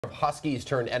Huskies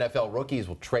turned NFL rookies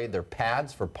will trade their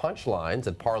pads for punchlines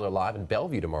at Parlor Live in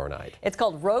Bellevue tomorrow night. It's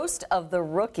called Roast of the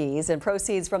Rookies, and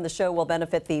proceeds from the show will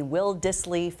benefit the Will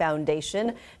Dissly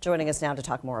Foundation. Joining us now to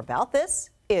talk more about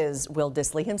this is Will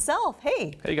Dissly himself.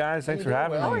 Hey. Hey guys, thanks for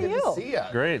having me. How are you? Good to see you.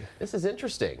 Great. This is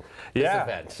interesting. Yeah.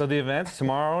 This event. So the event's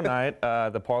tomorrow night,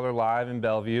 the Parlor Live in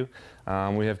Bellevue.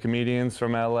 We have comedians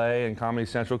from LA and Comedy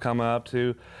Central come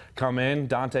in.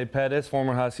 Dante Pettis,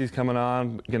 former Huskies, coming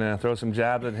on. Gonna throw some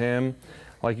jabs at him.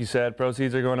 Like you said,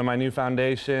 proceeds are going to my new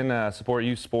foundation, support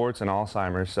youth sports and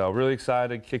Alzheimer's. So really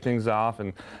excited to kick things off,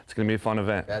 and it's going to be a fun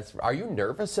event. Are you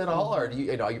nervous at all, or do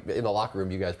you know, in the locker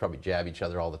room, you guys probably jab each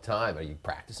other all the time? Are you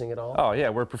practicing at all? Oh yeah,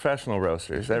 we're professional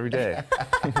roasters every day.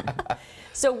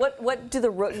 So what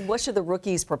should the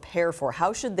rookies prepare for?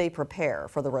 How should they prepare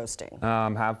for the roasting?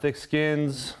 Have thick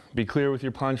skins, be clear with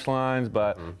your punchlines,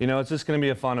 but you know, it's just going to be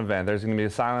a fun event. There's going to be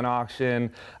a silent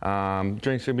auction,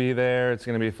 drinks will be there. It's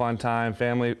going to be a fun time,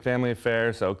 family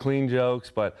affair, so clean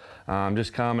jokes, but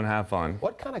just come and have fun.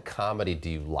 What kind of comedy do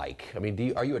you like? I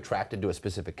mean, are you attracted to a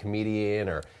specific comedian,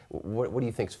 or what do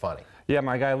you think's funny? Yeah,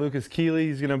 my guy Lucas Keeley,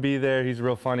 he's going to be there. He's a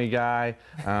real funny guy.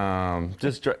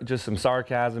 Just some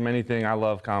sarcasm, anything. I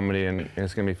love comedy, and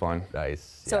it's going to be fun.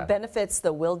 Nice. So it benefits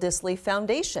the Will Dissly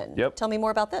Foundation. Yep. Tell me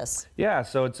more about this. Yeah,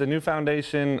 so it's a new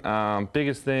foundation.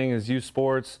 Biggest thing is youth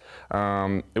sports.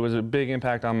 It was a big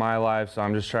impact on my life, so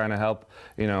I'm just trying to help,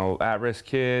 you know, at-risk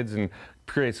kids and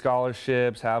create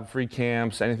scholarships, have free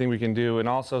camps, anything we can do, and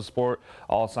also support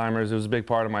Alzheimer's. It was a big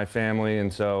part of my family,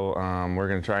 and so we're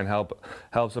going to try and help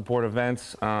support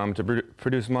events to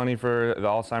produce money for the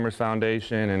Alzheimer's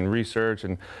Foundation and research,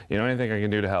 and you know, anything I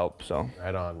can do to help. So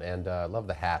right on, and love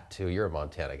the hat too. You're a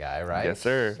Montana guy, right? Yes,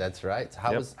 sir. That's right.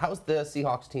 How's the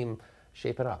Seahawks team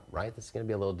shaping up, right? This is going to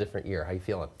be a little different year. How you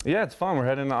feeling? Yeah, it's fun. We're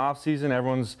heading into off season.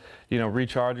 Everyone's, you know,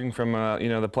 recharging from you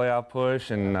know, the playoff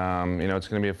push, and you know, it's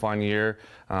going to be a fun year.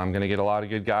 I'm going to get a lot of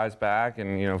good guys back,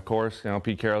 and you know, of course, you know,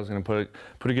 Pete Carroll's going to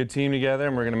put a good team together,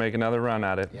 and we're going to make another run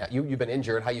at it. Yeah, you've been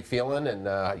injured. How you feeling?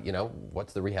 And you know,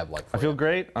 what's the rehab like for you? I feel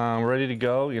great. Ready to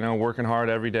go. You know, working hard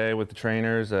every day with the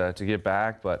trainers to get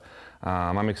back, but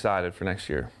I'm excited for next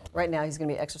year. Right now, he's going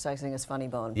to be exercising his funny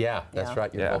bone. Yeah, that's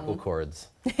right. Your vocal cords.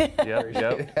 Yep.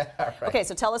 Right. Okay,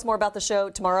 so tell us more about the show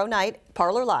tomorrow night,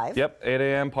 Parlor Live. Yep, 8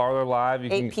 a.m. Parlor Live.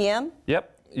 8 p.m.?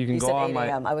 Yep. You can go on 8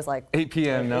 a.m. I was like 8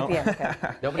 p.m. No. 8 p.m. Okay.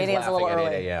 Nobody's 8 a.m.'s a little laughing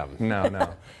at early. 8 a.m.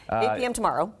 No. 8 p.m.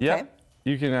 tomorrow. Yep. Okay.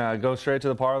 You can go straight to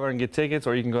the Parlor and get tickets,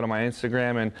 or you can go to my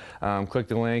Instagram and click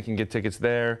the link and get tickets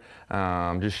there.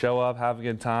 Just show up, have a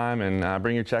good time, and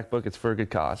bring your checkbook. It's for a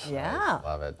good cause. Yeah. Nice.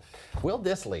 Love it. Will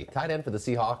Dissly, tight end for the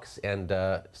Seahawks and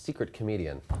secret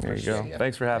comedian. There you go.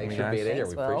 Thanks for having me, guys. Thanks for being in here.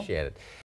 Thanks, We Will. appreciate it.